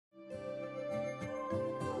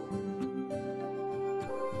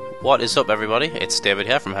What is up, everybody? It's David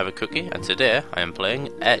here from Have a Cookie, and today I am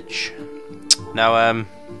playing Edge. Now,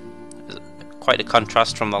 quite a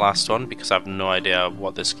contrast from the last one because I have no idea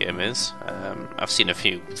what this game is. I've seen a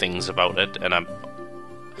few things about it, and I'm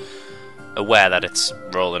aware that it's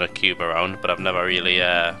rolling a cube around, but I've never really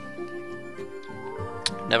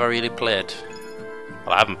played.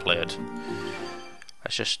 Well, I haven't played.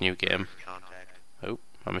 It's just a new game. Oh,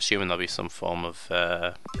 I'm assuming there'll be some form of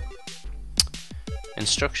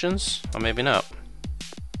instructions, or maybe not.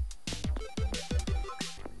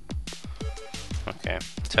 Okay,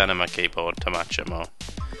 turning my keyboard to match it more.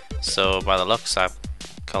 So by the looks, I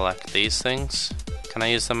collect these things. Can I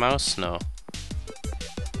use the mouse? No.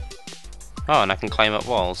 Oh, and I can climb up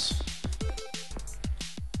walls.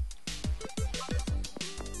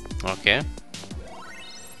 Okay.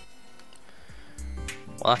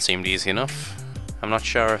 Well, that seemed easy enough. I'm not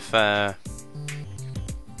sure if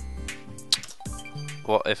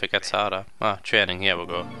what if it gets harder? Ah, training, here we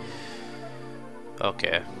go.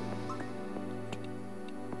 Okay.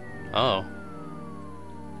 Oh.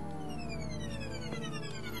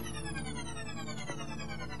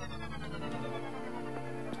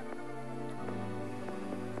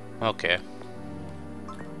 Okay.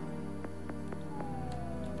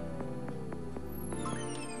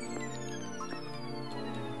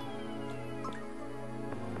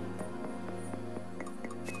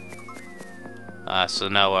 So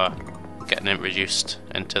now we're getting introduced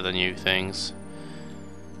into the new things.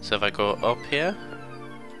 So if I go up here,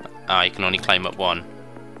 you can only climb up one.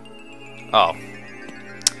 Oh.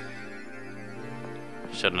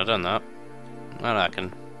 Shouldn't have done that. Well, I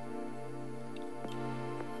can.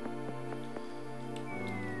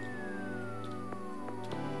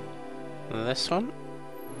 This one?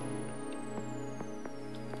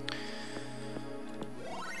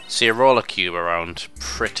 So you roll a cube around,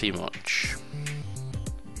 pretty much.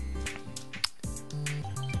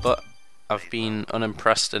 But I've been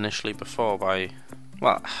unimpressed initially before by...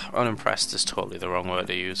 Well, unimpressed is totally the wrong word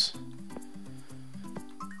to use.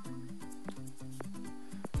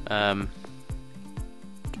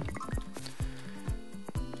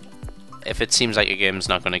 If it seems like a game's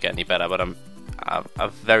not going to get any better, but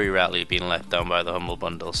I've very rarely been let down by the Humble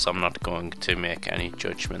Bundle, so I'm not going to make any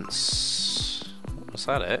judgments. Was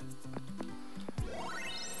that it?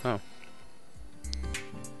 Oh.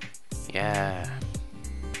 Yeah.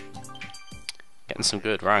 Getting some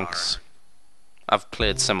good ranks. I've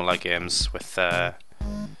played similar games with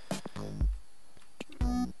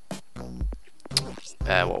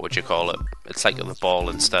what would you call it? It's like the ball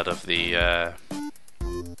instead of the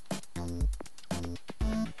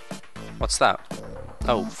what's that?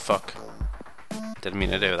 Oh fuck. Didn't mean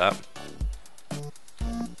to do that.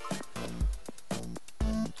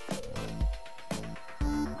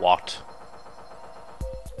 What?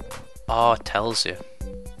 Oh, it tells you.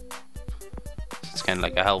 It's kind of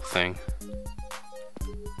like a health thing.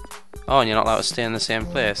 Oh, and you're not allowed to stay in the same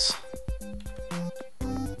place.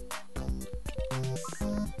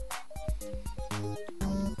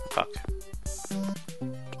 Fuck.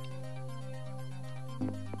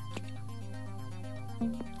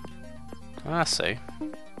 I see.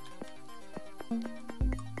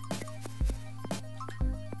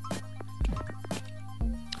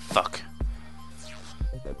 Fuck.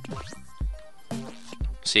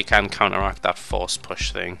 So you can counteract that force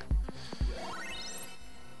push thing.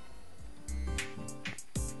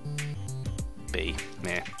 B.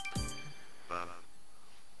 Meh.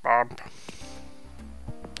 Bob.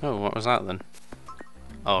 Oh, what was that then?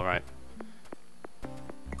 Oh, right.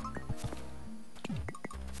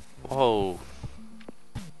 Whoa.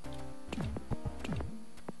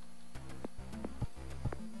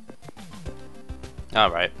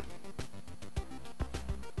 Alright.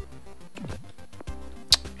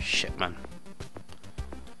 Shit, man.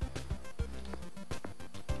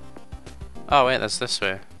 Oh, wait, that's this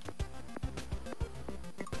way.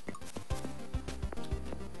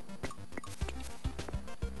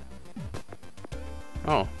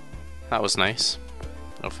 Oh, that was nice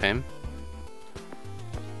of him.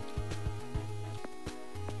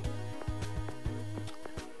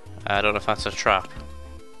 I don't know if that's a trap.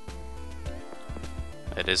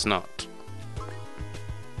 It is not.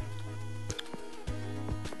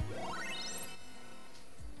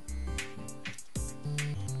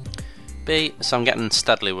 B, so I'm getting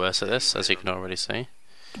steadily worse at this, as you can already see.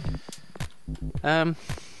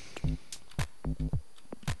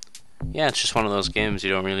 Yeah, it's just one of those games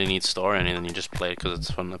you don't really need story or anything, you just play it because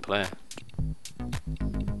it's fun to play.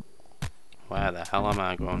 Where the hell am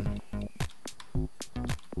I going?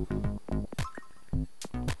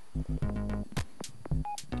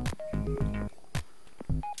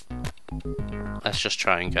 Let's just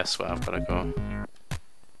try and guess where I've got to go.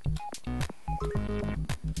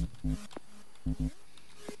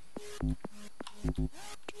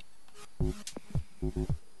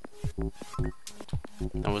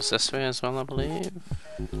 It was this way as well, I believe.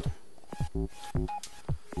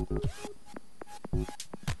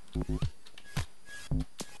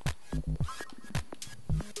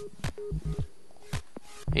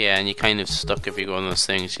 Yeah, and you're kind of stuck if you go on those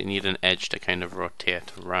things. You need an edge to kind of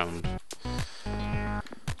rotate around.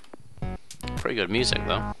 Pretty good music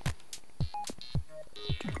though.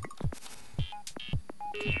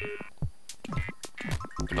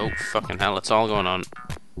 Oh fucking hell, it's all going on.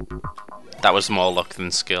 That was more luck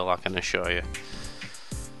than skill, I can assure you.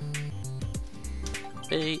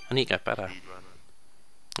 Hey, I need to get better.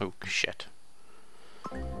 Oh shit.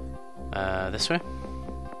 This way?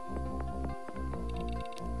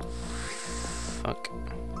 Fuck.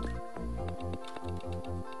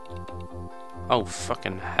 Oh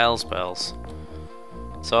fucking hell's bells.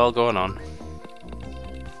 It's all going on.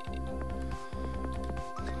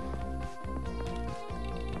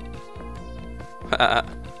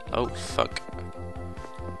 Oh fuck.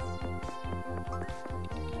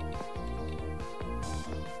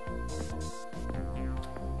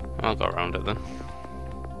 I'll go around it then.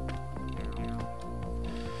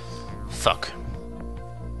 Fuck.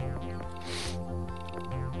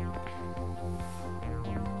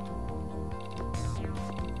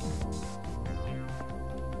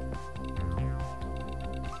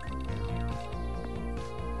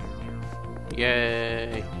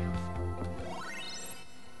 Yay.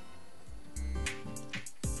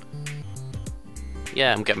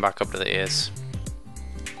 Yeah, I'm getting back up to the ears.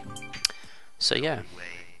 So yeah,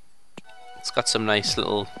 it's got some nice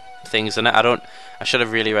little things in it. I should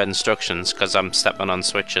have really read instructions because I'm stepping on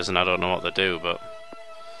switches and I don't know what to do, but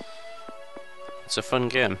it's a fun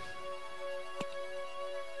game.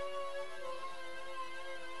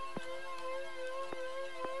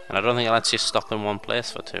 And I don't think it lets you stop in one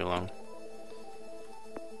place for too long.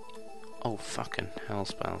 Oh fucking hell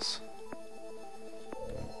spells.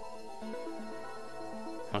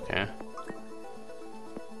 Okay.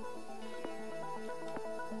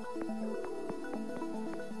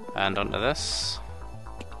 And onto this.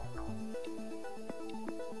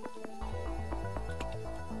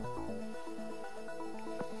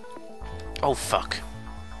 Oh fuck.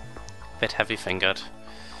 Bit heavy fingered.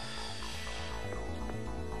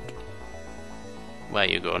 Where are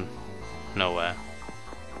you going? Nowhere.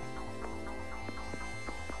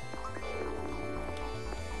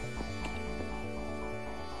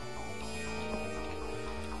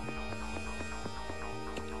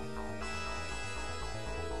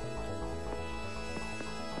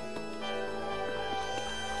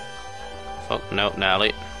 Oh, no,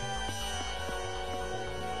 Nally.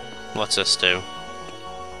 What's this do?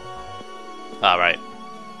 Alright.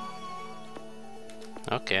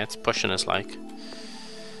 Okay, it's pushing us like.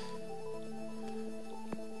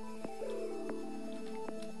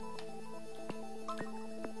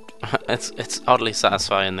 It's oddly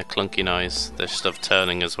satisfying, the clunky noise, the stuff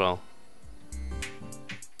turning as well.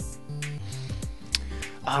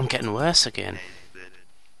 Oh, I'm getting worse again.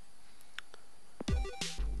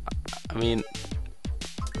 I mean,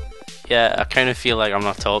 yeah, I kind of feel like I'm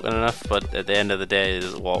not talking enough, but at the end of the day,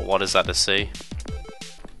 what is that to see?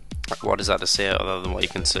 What is that to say other than what you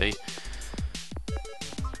can see?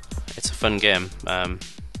 It's a fun game, and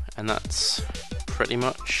that's pretty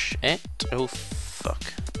much it. Oh fuck.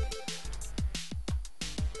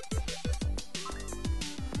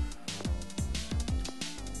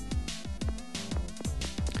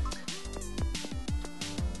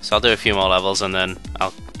 So I'll do a few more levels and then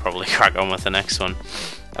I'll probably crack on with the next one.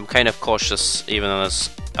 I'm kind of cautious, even though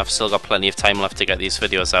I've still got plenty of time left to get these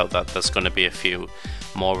videos out, that there's going to be a few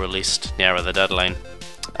more released nearer the deadline.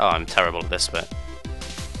 Oh, I'm terrible at this bit.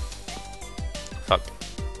 Fuck.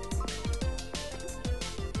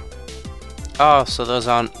 Oh, so those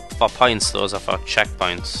aren't for points, those are for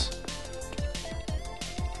checkpoints.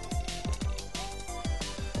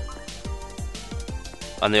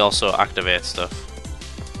 And they also activate stuff.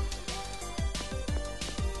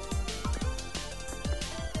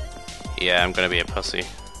 Yeah, I'm gonna be a pussy.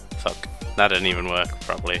 Fuck. That didn't even work,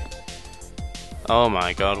 probably. Oh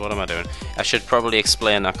my god, what am I doing? I should probably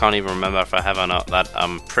explain, I can't even remember if I have or not, that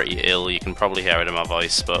I'm pretty ill. You can probably hear it in my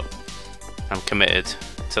voice, but I'm committed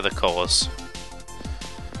to the cause.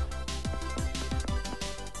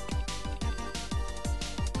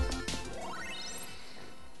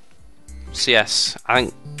 So yes, I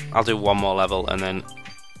think I'll do one more level and then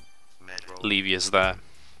leave yous there.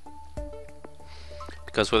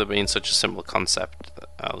 Because with it being such a simple concept,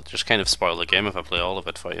 I'll just kind of spoil the game if I play all of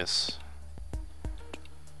it for you.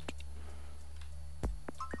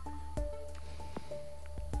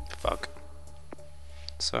 Fuck.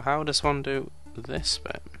 So how does one do this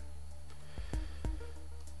bit?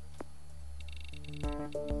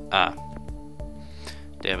 Ah.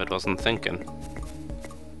 David wasn't thinking.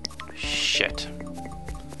 Shit.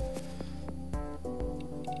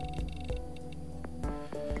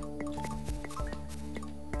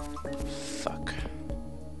 Fuck.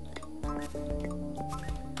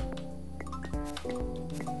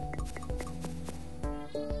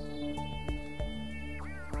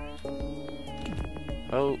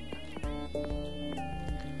 Oh.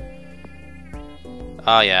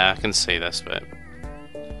 Oh yeah, I can see this bit.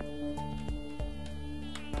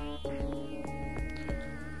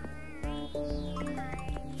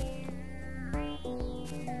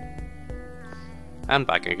 And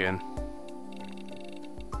back again.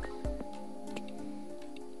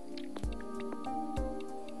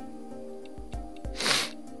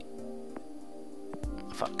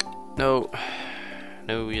 Fuck. No.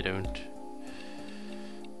 No, you don't.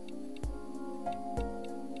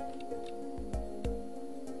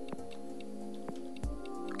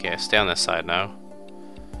 Okay, stay on this side now.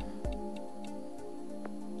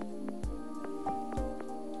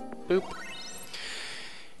 Boop.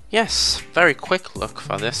 Yes, very quick look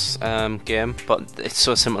for this game, but it's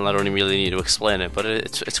so simple I don't really need to explain it, but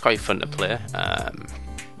it's quite fun to play.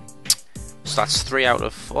 So that's 3 out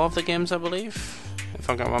of 4 of the games, I believe, if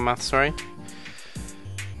I've got my maths right.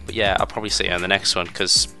 But yeah, I'll probably see you in the next one,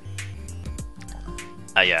 because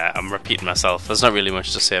yeah, I'm repeating myself. There's not really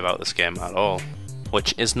much to say about this game at all,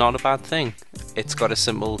 which is not a bad thing. It's got a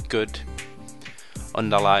simple, good,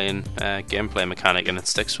 underlying gameplay mechanic, and it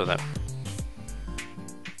sticks with it.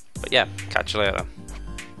 But yeah, catch you later.